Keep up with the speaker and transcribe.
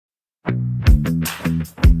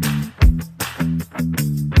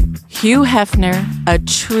Hugh Hefner, a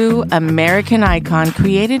true American icon,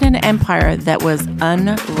 created an empire that was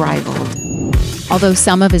unrivaled. Although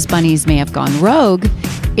some of his bunnies may have gone rogue,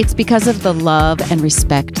 it's because of the love and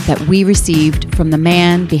respect that we received from the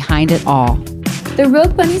man behind it all. The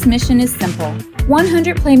Rogue Bunnies' mission is simple: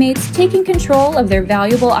 100 Playmates taking control of their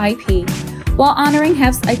valuable IP, while honoring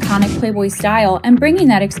Hef's iconic Playboy style and bringing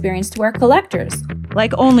that experience to our collectors.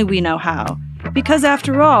 Like only we know how. Because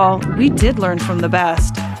after all, we did learn from the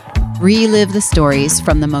best. Relive the stories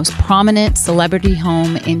from the most prominent celebrity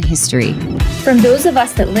home in history. From those of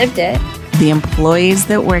us that lived it, The employees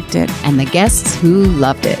that worked it, and the guests who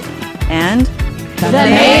loved it. And the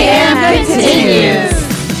mayhem continues.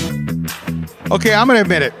 Okay, I'm going to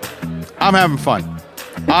admit it. I'm having fun.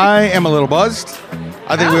 I am a little buzzed.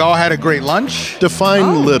 I think we all had a great lunch.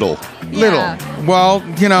 Define little. Little. Well,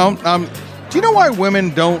 do you know why women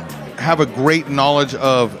don't have a great knowledge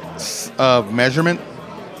of measurement?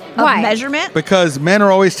 Why? Of measurement? Because men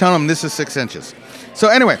are always telling them this is 6 inches. So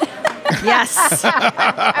anyway. Yes.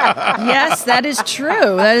 Yes, that is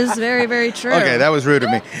true. That is very, very true. Okay, that was rude of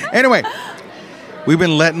me. Anyway, we've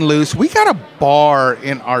been letting loose. We got a bar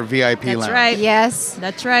in our VIP lounge. That's right. Yes.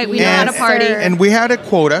 That's right. We know how to party. And we had a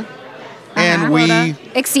quota. And we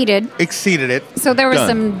exceeded it. So there was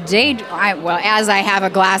some as I have a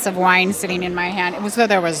glass of wine sitting in my hand,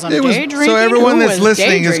 there was some day drinking. So everyone that's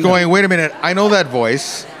listening is going, wait a minute, I know that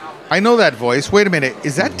voice. Wait a minute,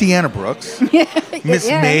 is that Deanna Brooks? Miss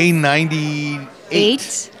May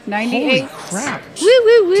 98. 98. Holy crap. Woo,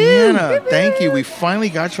 woo, woo. Deanna, Woo, woo. thank you. We finally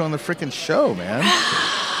got you on the freaking show, man.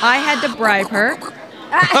 I had to bribe her.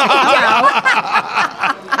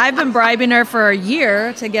 I've been bribing her for a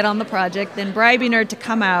year to get on the project, then bribing her to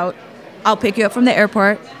come out. I'll pick you up from the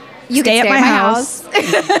airport. You stay can at my house.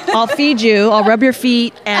 I'll feed you. I'll rub your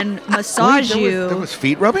feet and massage you. There was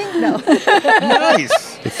feet rubbing? No.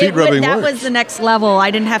 Nice. The feet rubbing That works. was the next level.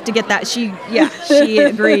 I didn't have to get that. She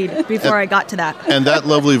agreed before I got to that. And that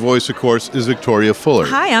lovely voice, of course, is Victoria Fuller.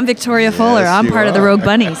 Hi, I'm Victoria Fuller. I'm part of the Rogue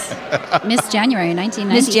Bunnies. Miss January 1996.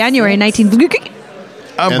 Miss January 19.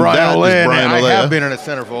 I'm And Brian that is Olea, Brian and I Olea. have been in a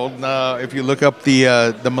centerfold. If you look up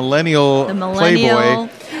the millennial Playboy,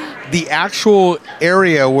 the actual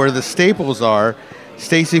area where the staples are,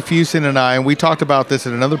 Stacey Fusen and I, and we talked about this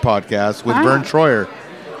in another podcast with Vern Troyer.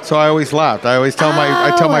 So I always laughed. I always tell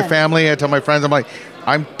I tell my family, I tell my friends, I'm like,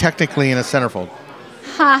 I'm technically in a centerfold.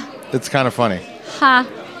 Ha. It's kind of funny. Ha.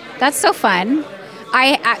 That's so fun.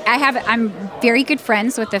 I'm very good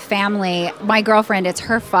friends with the family. My girlfriend, it's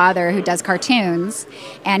her father who does cartoons,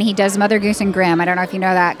 and he does Mother Goose and Grimm. I don't know if you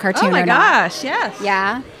know that cartoon or not. Oh my gosh, yes.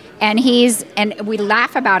 Yeah. And we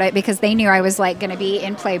laugh about it because they knew I was like going to be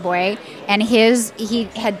in Playboy. And he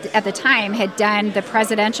had at the time had done the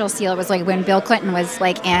presidential seal. It was like when Bill Clinton was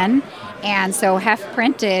like in. And so Hef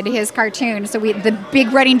printed his cartoon. So the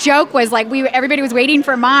big running joke was like everybody was waiting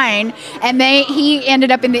for mine, and he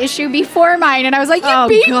ended up in the issue before mine. And I was like, you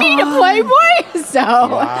beat me to Playboy. So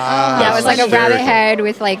yeah, it was like a rabbit head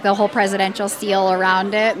with like the whole presidential seal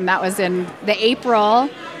around it, and that was in the April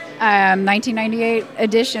 1998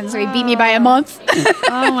 edition. So he beat me by a month.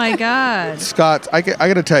 Oh my God, Scott, I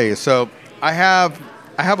got to tell you. So I have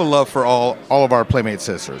a love for all of our Playmate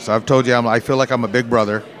sisters. I've told you I feel like I'm a big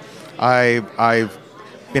brother. I've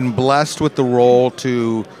been blessed with the role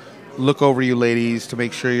to look over you ladies to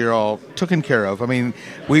make sure you're all taken care of. I mean,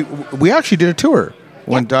 we actually did a tour.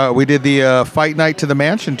 When we did the Fight Night to the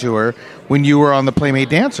Mansion tour when you were on the Playmate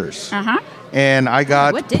Dancers. Uh-huh. And I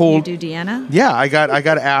got what did pulled. you do, Deanna? Yeah, I got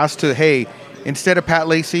asked to, hey, instead of Pat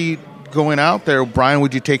Lacey going out there, Brian,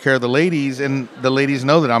 would you take care of the ladies? And the ladies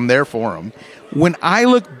know that I'm there for them. When I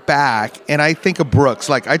look back and I think of Brooks,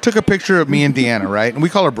 like I took a picture of me and Deanna, right? And we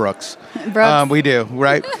call her Brooks. Brooks. We do,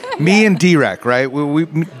 right? Me and Derek, right? We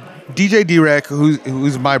DJ Derek,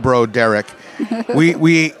 who's my bro, Derek.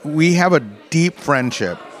 We have a deep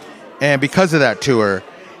friendship, and because of that tour,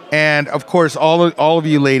 and of course all of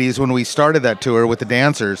you ladies, when we started that tour with the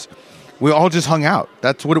dancers, we all just hung out.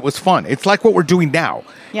 That's what it was fun. It's like what we're doing now.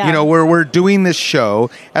 Yeah. You know, we're doing this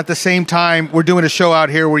show. At the same time, we're doing a show out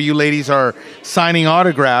here where you ladies are signing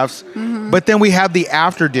autographs. Mm-hmm. But then we have the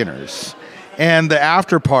after dinners and the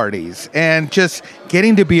after parties and just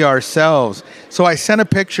getting to be ourselves. So I sent a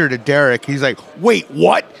picture to Derek. He's like, wait,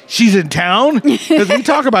 what? She's in town? Because we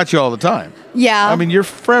talk about you all the time. Yeah. I mean, you're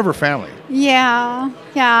forever family. Yeah.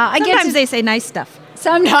 Yeah. Sometimes they say nice stuff.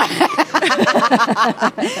 Sometimes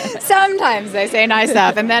they say nice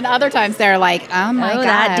stuff, and then other times they're like, "Oh my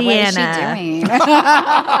God, what is she doing?"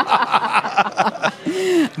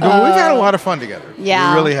 No, we've had a lot of fun together. Yeah,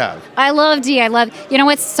 we really have. I love Dee. You know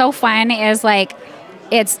what's so fun is like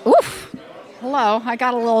it's oof. Hello, I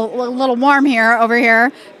got a little warm over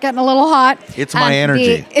here, getting a little hot. It's my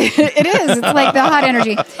energy. It is. It's like the hot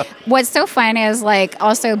energy. What's so fun is like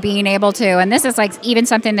also being able to, and this is like even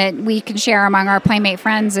something that we can share among our Playmate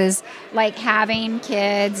friends, is like having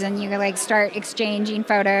kids and you like start exchanging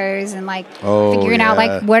photos and like figuring out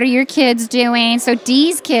like what are your kids doing. So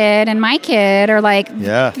Dee's kid and my kid are like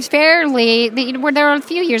fairly, they're a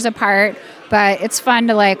few years apart, but it's fun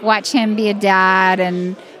to like watch him be a dad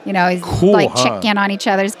and. You know, he's like checking on each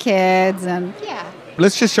other's kids and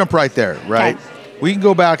Let's just jump right there, right? Okay. We can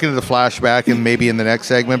go back into the flashback and maybe in the next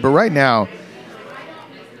segment, but right now,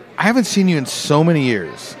 I haven't seen you in so many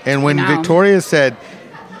years. And when Victoria said,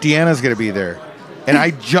 Deanna's going to be there, and I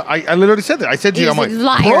literally said that. I said to you, I'm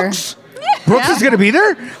like, Brooks? Brooks is going to be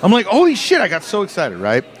there? I'm like, holy shit, I got so excited,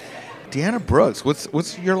 right? Deanna Brooks,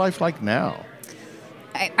 what's your life like now?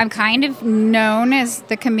 I'm kind of known as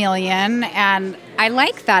the chameleon, and I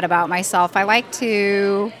like that about myself. I like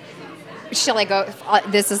to. Shall I go?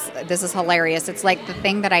 This is hilarious. It's like the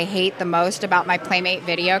thing that I hate the most about my Playmate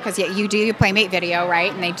video, because you do your Playmate video,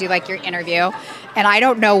 right? And they do like your interview, and I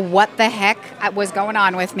don't know what the heck was going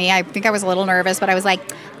on with me. I think I was a little nervous, but I was like,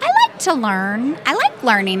 I like to learn. I like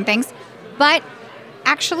learning things, but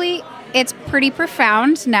actually, it's pretty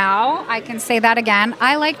profound now. I can say that again.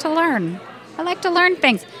 I like to learn. I like to learn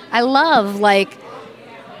things. I love like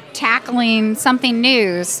tackling something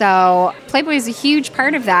new. So Playboy is a huge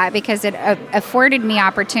part of that because it afforded me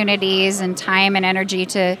opportunities and time and energy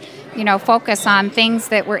to, you know, focus on things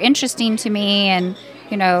that were interesting to me and,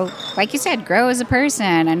 you know, like you said, grow as a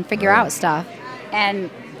person and figure out stuff.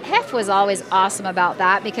 And Hef was always awesome about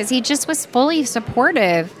that because he just was fully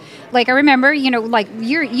supportive. Like I remember, you know, like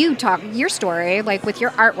you talk your story, like with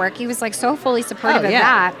your artwork, he was like so fully supportive of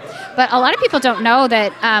that. But a lot of people don't know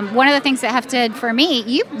that one of the things that Hef did for me,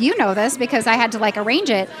 you know this because I had to like arrange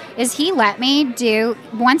it, is he let me do,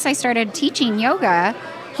 once I started teaching yoga,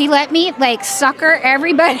 he let me like sucker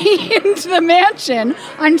everybody into the mansion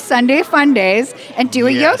on Sunday fun days and do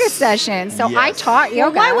a yoga session. So I taught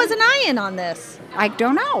yoga. Well, why wasn't I in on this? I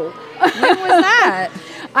don't know. When was that?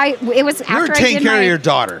 It was after I did taking care of your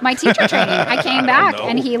daughter. My teacher training. I came back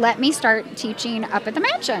and he let me start teaching up at the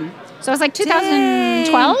mansion. So it was like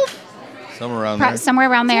 2012. Somewhere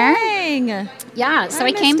around there. Dang. Yeah. So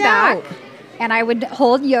I came back and I would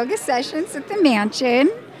hold yoga sessions at the mansion,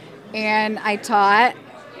 and I taught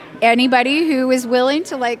anybody who was willing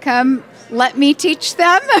to like come let me teach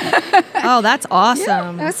them. Oh, that's awesome.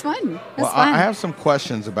 Yeah, that was fun. I have some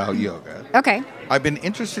questions about yoga. Okay. I've been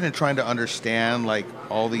interested in trying to understand like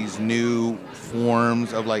all these new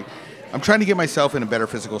forms of like, I'm trying to get myself in a better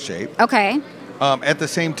physical shape. Okay. At the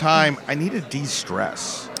same time, I need to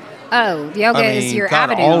de-stress. Oh, yoga is your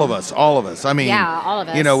avenue. All of us. I mean, all of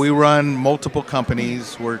us. You know, we run multiple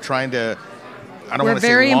companies. We're trying to, I don't want to say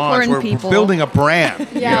very launch. important We're people. building a brand,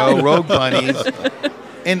 you know, Rogue Bunnies.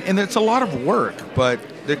 And it's a lot of work, but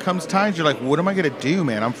there comes times you're like, what am I going to do,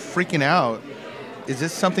 man? I'm freaking out. Is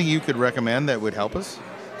this something you could recommend that would help us?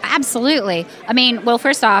 Absolutely. I mean, well,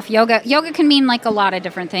 first off, yoga can mean like a lot of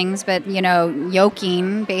different things, but you know,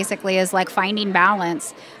 yoking basically is like finding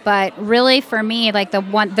balance. But really for me, like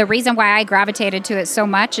the reason why I gravitated to it so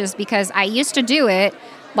much is because I used to do it.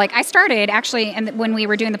 Like I started actually when we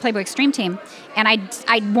were doing the Playboy Extreme team, and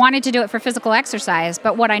I wanted to do it for physical exercise.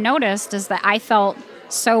 But what I noticed is that I felt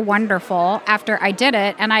so wonderful after I did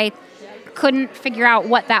it, and I couldn't figure out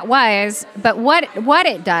what that was, but what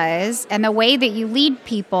it does and the way that you lead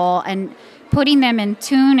people and putting them in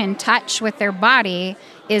tune and touch with their body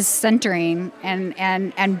is centering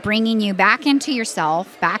and bringing you back into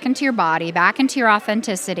yourself, back into your body, back into your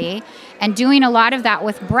authenticity, and doing a lot of that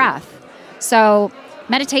with breath. So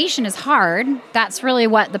meditation is hard. That's really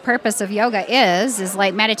what the purpose of yoga is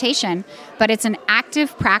like meditation, but it's an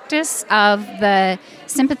active practice of the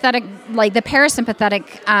sympathetic, like the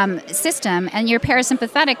parasympathetic system, and your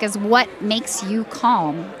parasympathetic is what makes you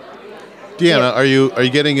calm. Deanna, are you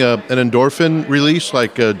getting an endorphin release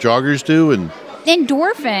like joggers do? And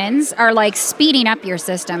endorphins are like speeding up your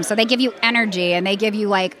system, so they give you energy and they give you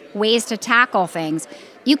like ways to tackle things.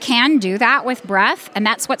 You can do that with breath, and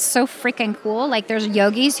that's what's so freaking cool. Like there's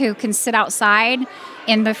yogis who can sit outside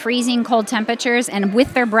in the freezing cold temperatures and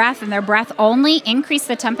with their breath and their breath only increase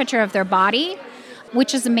the temperature of their body,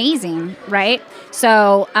 which is amazing, right?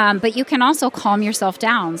 So, but you can also calm yourself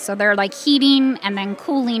down. So they're like heating and then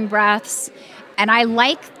cooling breaths, and I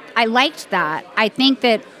liked that. I think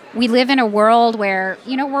that we live in a world where,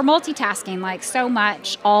 you know, we're multitasking like so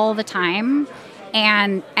much all the time,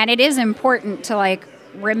 and it is important to like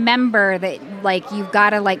remember that like you've got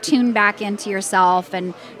to like tune back into yourself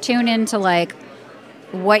and tune into like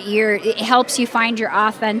it helps you find your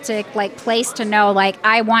authentic like place to know, like,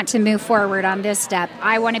 I want to move forward on this step.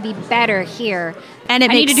 I want to be better here. And it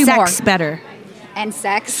I need makes to do sex more. better. And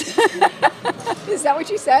sex. Is that what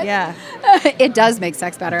you said? Yeah. It does make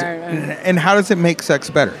sex better. And how does it make sex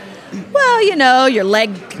better? Well, your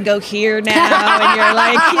leg can go here now, and you're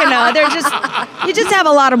like, you just have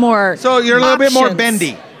a lot of more. So you're a little bit more options.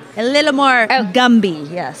 bendy. A little more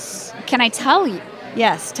Gumby, yes. Can I tell you?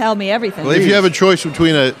 Yes, tell me everything. Well, if you have a choice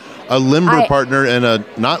between a limber partner and a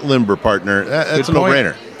not limber partner, that's a Good point.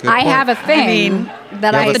 no-brainer. I have a thing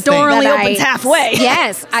that have I a the door thing. only that opens halfway.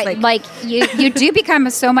 Yes, you do become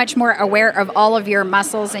so much more aware of all of your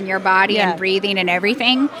muscles in your body Yeah. and breathing and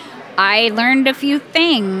everything. I learned a few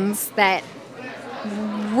things that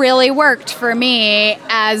really worked for me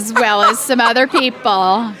as well as some other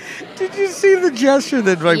people. Did you see the gesture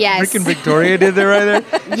that Yes. freaking Victoria did there right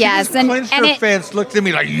there? Yes, She just clenched her fist, looked at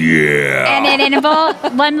me like, yeah. And it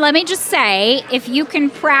involved, let me just say, if you can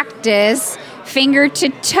practice finger to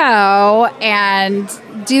toe and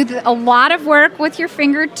do a lot of work with your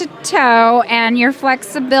finger to toe and your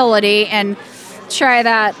flexibility, and try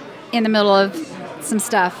that in the middle of some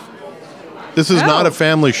stuff. This is not a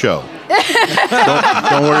family show. don't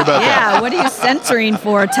worry about that. Yeah, what are you censoring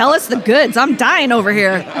for? Tell us the goods. I'm dying over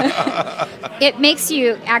here. It makes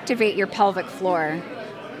you activate your pelvic floor.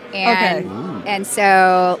 And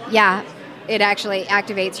so, yeah, it actually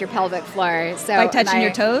activates your pelvic floor. So By touching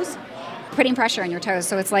your toes? Putting pressure on your toes.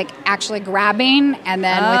 So it's like actually grabbing and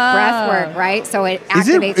then with breath work, right? So it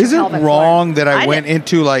activates Is it your pelvic wrong floor. that I went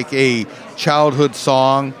into like a childhood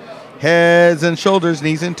song? Heads and shoulders,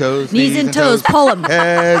 knees and toes. Knees and toes, pull 'em.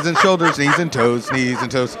 Heads and shoulders, knees and toes, knees and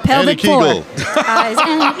toes. Pelvic and a Kegel. floor. Eyes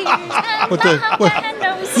and ears and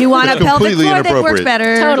nose. You want a That's pelvic completely floor that works inappropriate.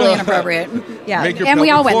 better. Totally inappropriate. Yeah. Make your And we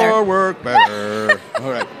pelvic all went there. floor work better. All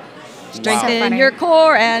right. Strengthen funny. your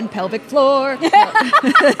core and pelvic floor.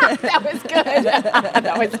 That was good.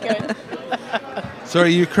 That was good. So are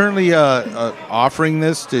you currently offering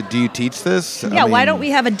this? Do you teach this? Yeah, why don't we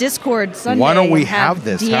have a Discord Sunday? Why don't we and have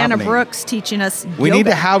this Deanna happening? Brooks teaching us We yoga. need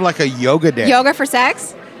to have like a yoga day. Yoga for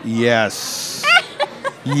sex? Yes.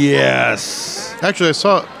 Yes. Actually, I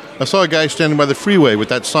saw a guy standing by the freeway with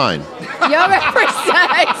that sign. Yoga for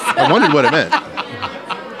sex. I wondered what it meant.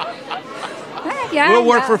 Yeah, We'll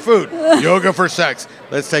work yeah. for food. Yoga for sex.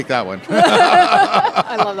 Let's take that one.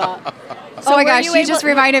 I love that. Oh my were gosh, you you able- just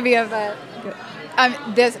reminded me of that.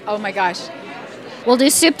 Oh my gosh. We'll do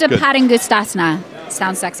Supta Good. Padangustasana.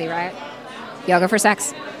 Sounds sexy, right? Yoga for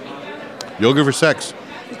sex. Yoga for sex.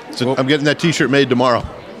 So I'm getting that T-shirt made tomorrow.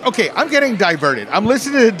 Okay, I'm getting diverted. I'm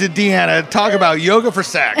listening to Deanna talk about yoga for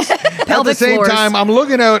sex. At the Pelvic same floors. time, I'm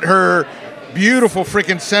looking at her beautiful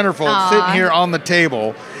freaking centerfold sitting here on the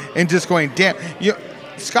table and just going, damn.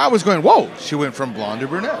 Scott was going, whoa, she went from blonde to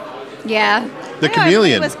brunette. Yeah. The Yeah,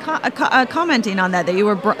 chameleon. everybody was commenting on that you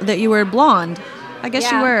were blonde. I guess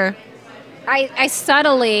you Yeah. were. I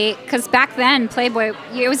subtly, because back then, Playboy,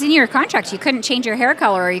 it was in your contract. You couldn't change your hair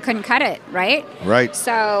color or you couldn't cut it, right? Right.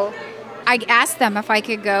 So I asked them if I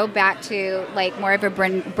could go back to like more of a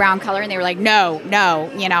brown color, and they were like, no,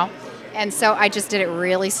 you know. And so I just did it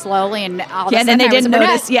really slowly, and all of a Yeah, sudden and then they I was didn't a brunette.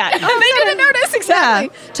 notice. Yeah. Oh, they didn't notice, exactly.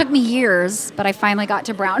 Took me years, but I finally got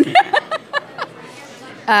to brown.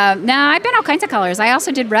 No, I've been all kinds of colors. I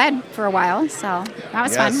also did red for a while, so that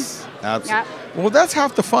was fun. Absolutely. Yep. Well, that's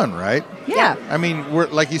half the fun, right? Yeah. I mean, we're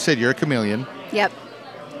like you said, you're a chameleon. Yep.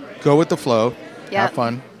 Go with the flow. Yep. Have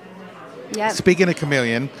fun. Yep. Speaking of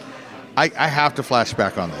chameleon, I have to flash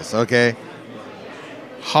back on this, okay?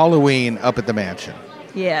 Halloween up at the mansion.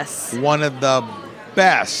 Yes. One of the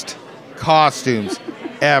best costumes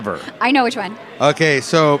ever. I know which one. Okay,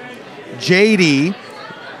 so JD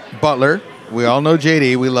Butler, we all know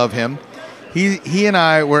JD, we love him. He and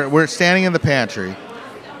I we're standing in the pantry,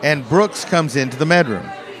 and Brooks comes into the bedroom.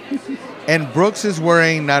 And Brooks is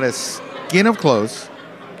wearing not a skin of clothes,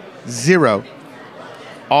 zero,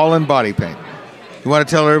 all in body paint. You want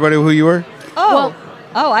to tell everybody who you were? Oh.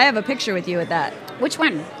 I have a picture with you at that. Which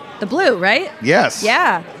one? The blue, right? Yes.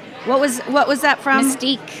 Yeah. What was that from?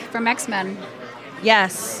 Mystique from X-Men.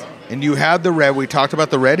 Yes. And you had the red. We talked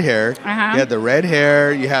about the red hair. Uh-huh. You had the red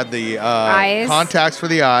hair. You had the Eyes. contacts for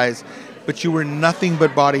the eyes. But you were nothing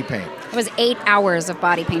but body paint. It was 8 hours of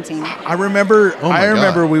body painting. I remember. Oh my I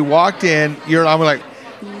remember God. we walked in. I'm like,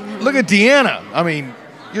 look at Deanna. I mean,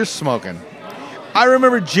 you're smoking. I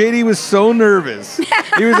remember JD was so nervous.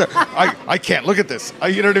 He was like, I can't look at this.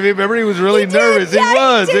 You know what I mean? Remember, he was really nervous. Yeah, he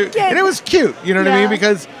was. he did. And it was cute. You know what I Yeah. mean?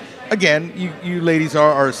 Because, again, you ladies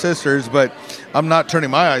are our sisters, but I'm not turning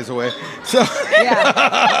my eyes away. So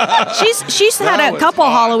Yeah. She's had That a was couple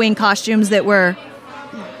hot. Halloween costumes that were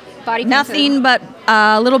Body painted. Nothing but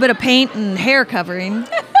a little bit of paint and hair covering.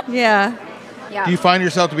 Yeah. Yeah. Do you find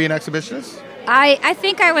yourself to be an exhibitionist? I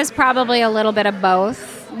think I was probably a little bit of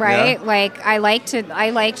both, right? Yeah. Like I liked to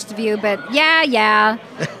view, but yeah. Yeah.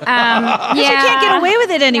 You can't get away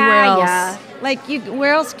with it anywhere else. Yeah. Like,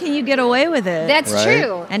 where else can you get away with it? That's Right.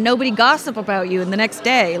 true. And nobody gossip about you the next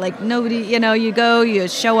day. Like, nobody, you go, you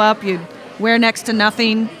show up, you wear next to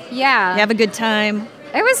nothing, Yeah. you have a good time.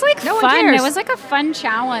 It was like No one fun. cares. It was like a fun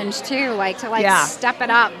challenge too, like to Yeah. step it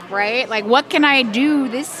up, right? Like what can I do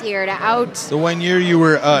this year to out? The one year you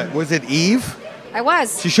were, was it Eve? I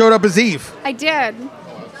was. She showed up as Eve. I did.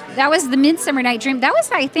 That was the Midsummer Night Dream. That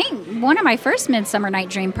was, I think, one of my first Midsummer Night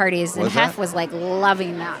Dream parties. And Was Hef that? was like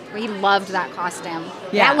loving that. We loved that costume.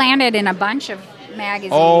 Yeah. That landed in a bunch of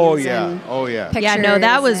magazines. Oh, yeah. and Oh, yeah. Yeah, no,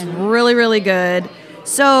 that was pictures and- really, really good.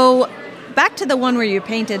 So, back to the one where you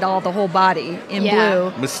painted all the whole body in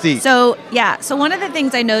Yeah. blue. Mystique. So, yeah. So, one of the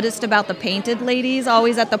things I noticed about the painted ladies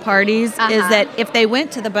always at the parties is Uh-huh. that if they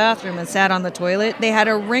went to the bathroom and sat on the toilet, they had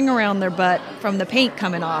a ring around their butt from the paint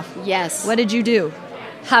coming off. Yes. What did you do?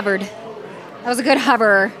 Hovered. I was a good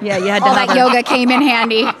hoverer. Yeah, you had to All that hover. yoga came in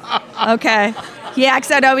handy. Okay. Yeah,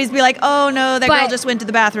 because I'd always be like, oh no, that girl But- just went to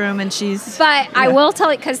the bathroom and she's. But I Yeah. will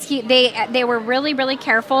tell you, because they were really, really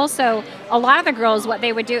careful. So a lot of the girls, what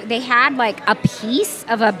they would do, they had like a piece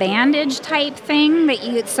of a bandage type thing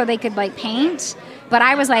so they could like paint. But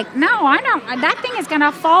I was like, no, I don't. That thing is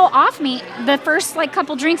gonna fall off me the first like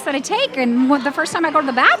couple drinks that I take, and the first time I go to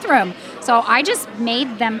the bathroom. So I just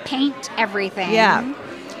made them paint everything. Yeah.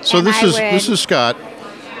 So And this is Scott,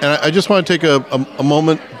 and I just want to take a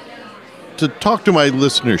moment to talk to my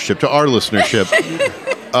listenership, to our listenership.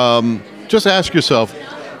 Just ask yourself,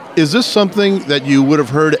 is this something that you would have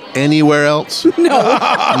heard anywhere else?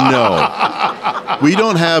 No. We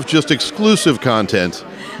don't have just exclusive content.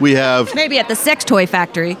 We have Maybe at the sex toy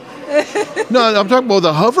factory. no. I'm talking about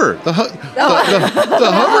the hover, the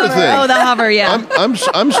hover thing. Oh, the hover, yeah.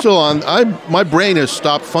 I'm still on. My brain has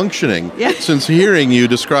stopped functioning Yeah. since hearing you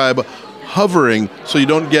describe hovering, so you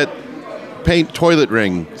don't get paint toilet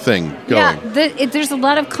ring thing going. Yeah, there's a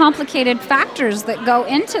lot of complicated factors that go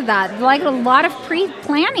into that, like a lot of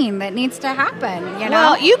pre-planning that needs to happen. You know,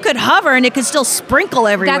 Well, you could hover and it could still sprinkle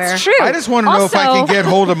everywhere. that's true. I just want to know if I Also- can get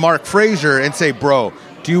hold of Mark Fraser and say, bro,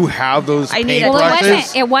 do you have those I need paint a- Well,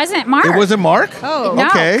 brushes? it wasn't Mark. It wasn't Mark? Oh. No,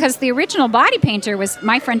 okay. because the original body painter was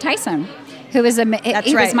my friend Tyson, who was he right.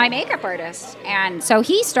 was my makeup artist, and so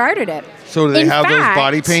he started it. So do they In have those fact-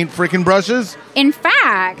 body paint freaking brushes? In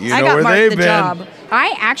fact, You I know got where Mark they've the been. job.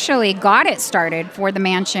 I actually got it started for the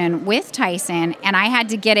mansion with Tyson, and I had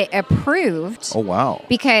to get it approved. Oh, wow.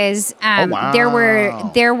 Because wow. there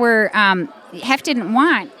were Hef didn't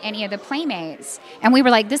want any of the Playmates, and we were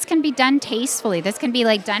like, this can be done tastefully, this can be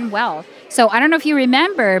like done well. So I don't know if you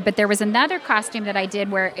remember, but there was another costume that I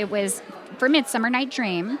did where it was for Midsummer Night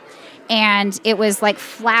Dream, and it was like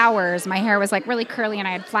flowers. My hair was like really curly and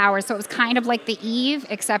I had flowers, so it was kind of like the Eve,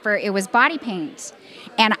 except for it was body paint.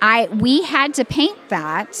 And we had to paint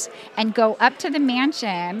that and go up to the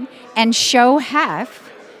mansion and show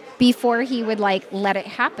Hef before he would like let it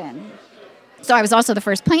happen. So I was also the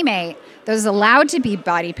first Playmate that was allowed to be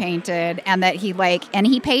body painted, and that he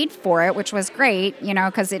paid for it, which was great, you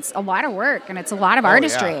know, because it's a lot of work and it's a lot of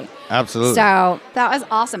artistry. Yeah. Absolutely. So that was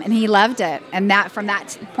awesome, and he loved it. And that from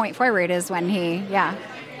that point forward is when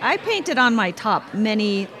I painted on my top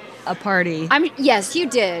many a party. Yes, you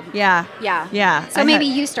did. Yeah. Yeah. Yeah. So maybe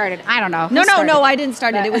you started. I don't know. No, Who started? I didn't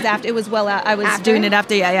start it. It was after. It was well. I was After? doing it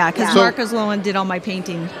after. Yeah. Because Yeah. Mark was the one did all my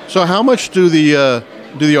painting. So how much do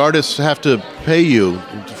the artists have to pay you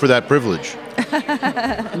for that privilege?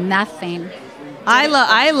 Nothing.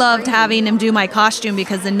 I loved having him do my costume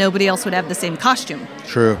because then nobody else would have the same costume.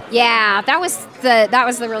 True. Yeah, that was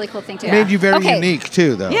the really cool thing too. Made you very Okay. unique,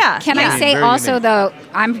 too, though. Yeah. Can Yeah. I say Very also unique. though,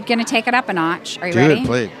 I'm gonna take it up a notch. Are you Do ready? it,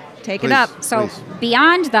 please. Take Please. it up. So Please.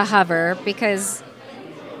 beyond the hover, because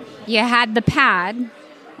you had the pad,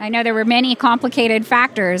 I know there were many complicated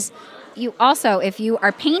factors. You also, if you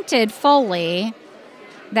are painted fully,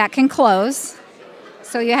 that can close.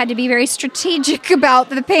 So you had to be very strategic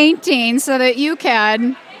about the painting so that you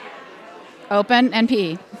can open and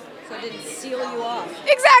pee. So it didn't seal you off.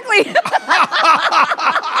 Exactly.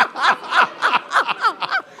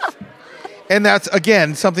 And that's,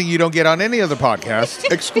 again, something you don't get on any other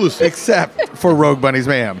podcast. Exclusive. Except for Rogue Bunnies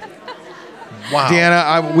Mayhem. Wow.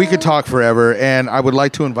 Deanna, we could talk forever, and I would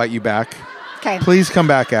like to invite you back. Okay. Please come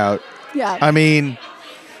back out. Yeah. I mean,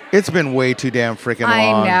 It's been way too damn freaking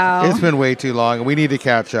long. I know. It's been way too long, and we need to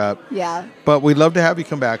catch up. Yeah. But we'd love to have you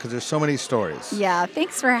come back because there's so many stories. Yeah.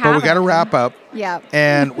 Thanks for having me. But we got to wrap up. Yeah.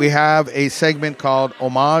 And we have a segment called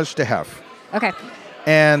Homage To Hef. Okay.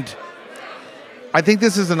 And I think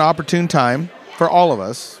this is an opportune time for all of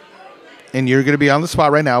us, and you're going to be on the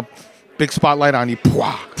spot right now. Big spotlight on you.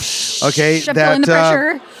 Okay? Feeling the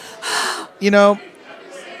pressure. You know,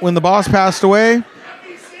 when the boss passed away,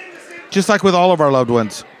 just like with all of our loved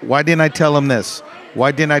ones, why didn't I tell him this?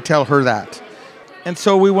 Why didn't I tell her that? And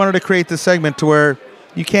so we wanted to create this segment to where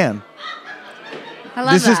you can. I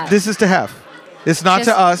love that. This is to Hef. It's not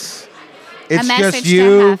to us. It's just to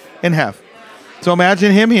you Hef. and Hef. So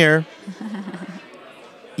imagine him here.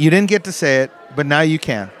 You didn't get to say it, but now you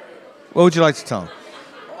can. What would you like to tell him?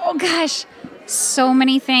 Oh, gosh. So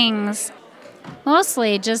many things.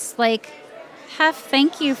 Mostly just like, Hef,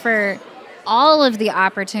 thank you for all of the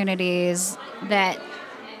opportunities that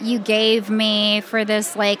you gave me for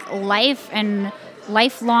this like life and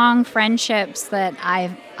lifelong friendships that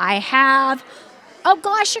I have. Oh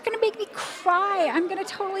gosh, you're gonna make me cry. I'm gonna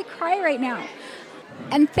totally cry right now.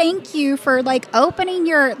 And thank you for like opening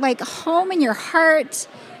your like home and your heart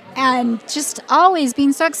and just always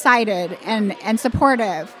being so excited and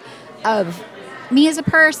supportive of me as a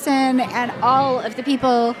person and all of the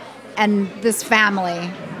people and this family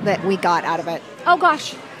that we got out of it. Oh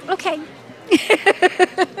gosh. Okay.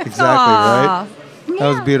 Exactly, right? That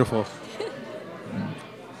was beautiful.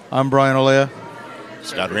 I'm Brian Olea.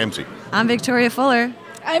 Scott Ramsey. I'm Victoria Fuller.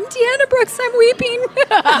 I'm Deanna Brooks. I'm weeping.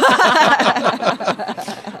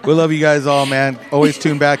 We love you guys all, man. Always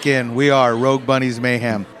tune back in. We are Rogue Bunnies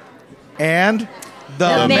Mayhem. And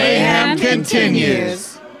the Mayhem continues.